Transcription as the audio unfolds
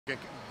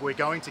We're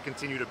going to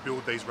continue to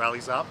build these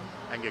rallies up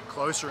and get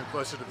closer and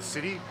closer to the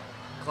city,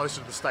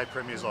 closer to the State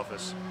Premier's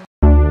office.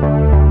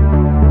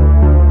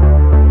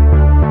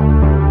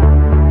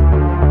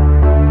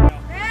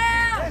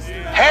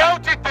 How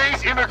did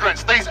these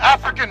immigrants, these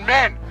African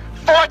men,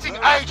 fighting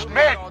aged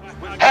men,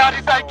 how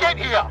did they get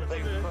here?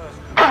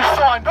 Who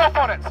signed off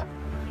on it?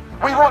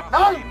 We want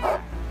names.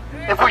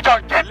 If we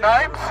don't get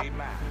names,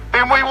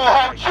 then we will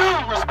hold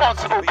you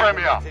responsible,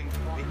 Premier.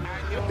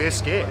 They're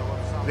scared.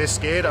 They're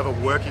scared of a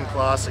working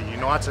class, a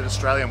united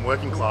Australian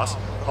working class,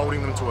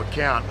 holding them to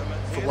account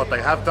for what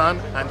they have done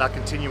and are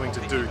continuing to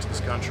do to this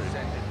country.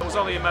 It was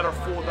only a matter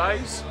of 4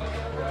 days.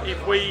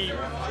 If we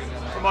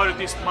promoted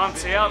this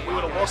months out, we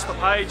would have lost the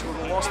page, we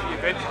would have lost the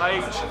event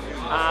page,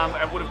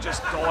 and would have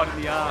just died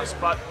in the arse.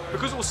 But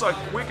because it was so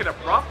quick and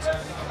abrupt,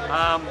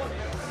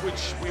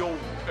 which we all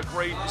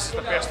agreed this is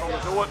the best time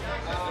to do it,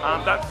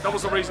 that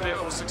was the reason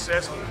it was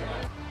successful.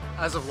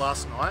 As of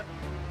last night,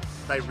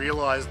 they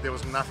realised there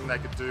was nothing they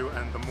could do,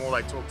 and the more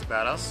they talked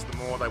about us, the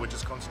more they were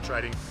just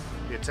concentrating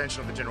the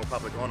attention of the general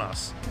public on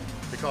us.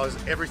 Because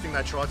everything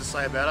they tried to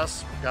say about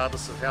us,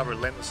 regardless of how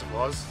relentless it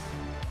was,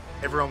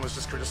 everyone was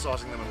just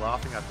criticising them and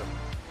laughing at them.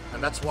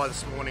 And that's why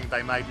this morning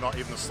they made not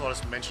even the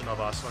slightest mention of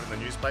us, not in the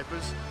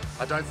newspapers.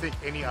 I don't think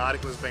any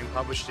article has been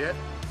published yet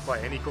by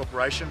any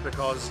corporation,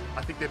 because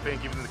I think they're being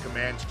given the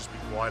command to just be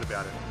quiet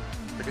about it.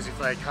 Because if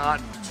they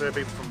can't deter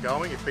people from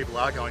going, if people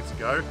are going to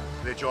go,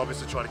 their job is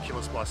to try to kill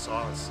us by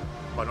silence,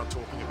 by not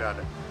talking about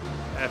it.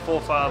 Our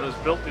forefathers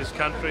built this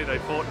country, they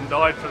fought and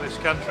died for this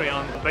country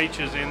on the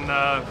beaches in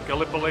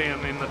Gallipoli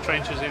and in the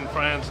trenches in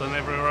France and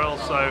everywhere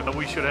else, so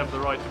we should have the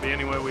right to be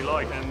anywhere we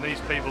like, and these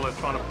people are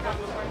trying to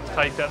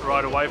take that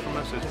right away from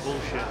us. It's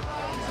bullshit.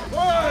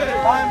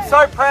 I am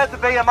so proud to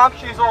be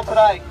amongst you all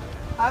today.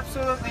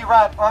 Absolutely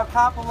rad. I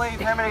can't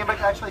believe how many of you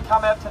actually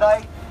come out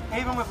today.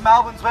 Even with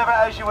Melbourne's weather,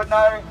 as you would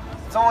know,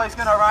 it's always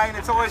going to rain,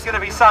 it's always going to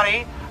be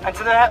sunny, and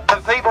to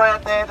the people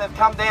out there that have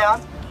come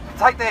down,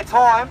 take their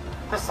time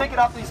to stick it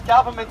up this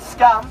government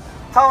scum,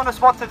 telling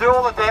us what to do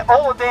all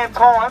the damn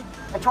time,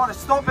 and trying to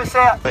stomp us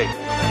out.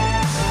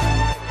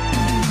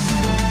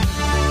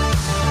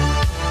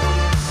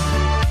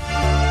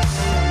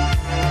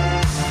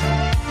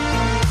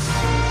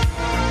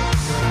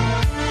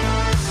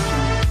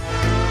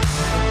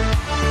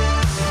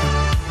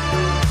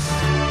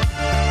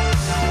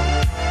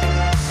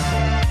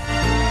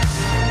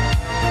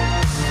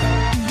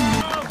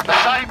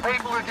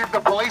 Give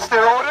the police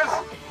their orders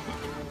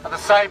are the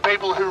same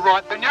people who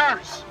write the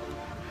news.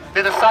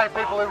 They're the same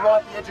people who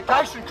write the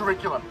education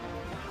curriculum,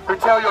 who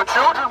tell your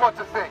children what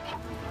to think.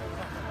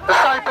 The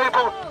same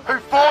people who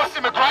force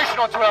immigration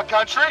onto our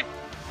country,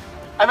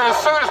 and then as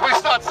soon as we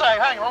start saying,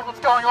 hang on, what's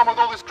going on with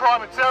all this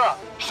crime and terror?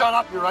 Shut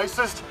up, you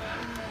racist.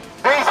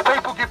 These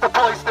people give the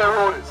police their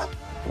orders.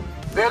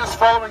 They're just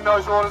following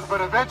those orders, but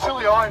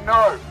eventually I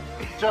know,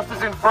 just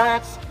as in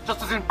France,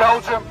 just as in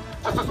Belgium,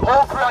 just as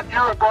all throughout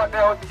Europe right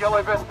now with the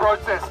Yellow Vest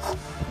protests,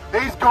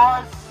 these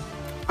guys,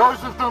 those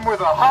of them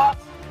with a heart,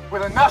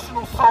 with a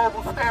national soul,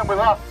 will stand with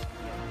us.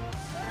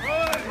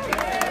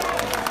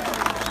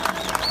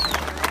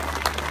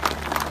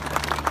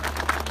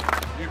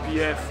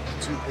 UPF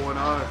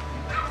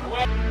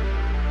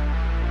 2.0.